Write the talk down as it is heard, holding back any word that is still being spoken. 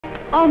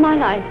All my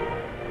life,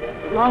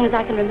 as long as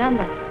I can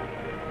remember,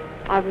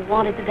 I've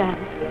wanted to dance.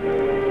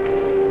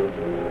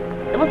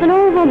 There was an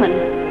old woman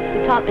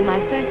who taught me my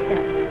first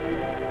step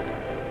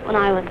when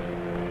I was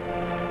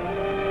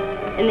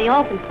in the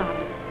orphan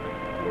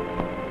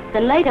asylum.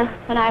 Then later,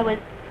 when I was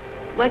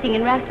working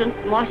in restaurants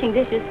and washing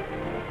dishes,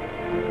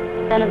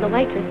 then as a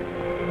waitress,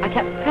 I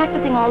kept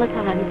practicing all the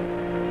time,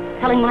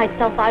 telling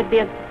myself I'd be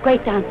a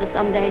great dancer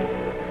someday.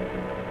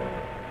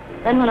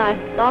 Then when I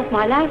lost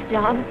my last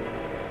job,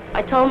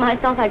 I told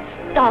myself I'd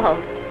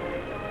starve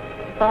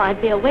so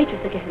I'd be a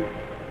waitress again.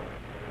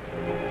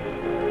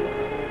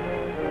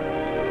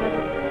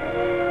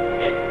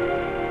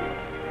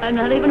 I'm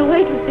not even a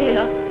waitress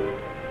here.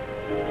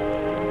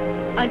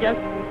 I just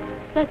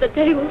set the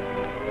table.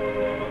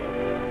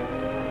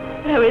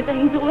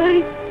 Everything's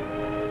away.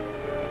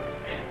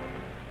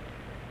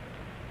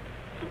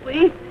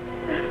 Sweet.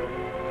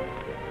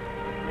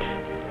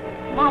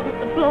 Mop up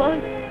the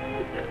floors.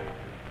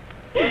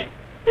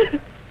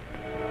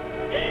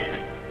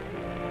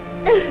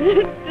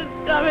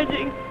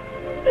 Discouraging.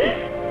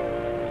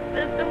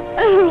 Just a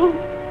peril.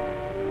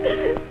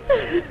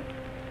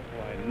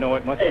 I know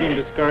it must seem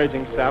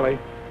discouraging, Sally,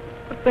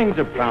 but things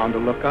are bound to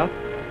look up.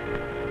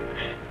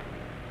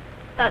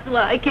 That's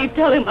what I keep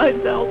telling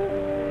myself.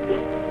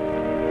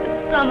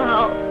 But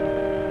somehow,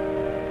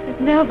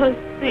 it never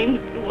seems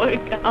to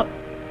work out.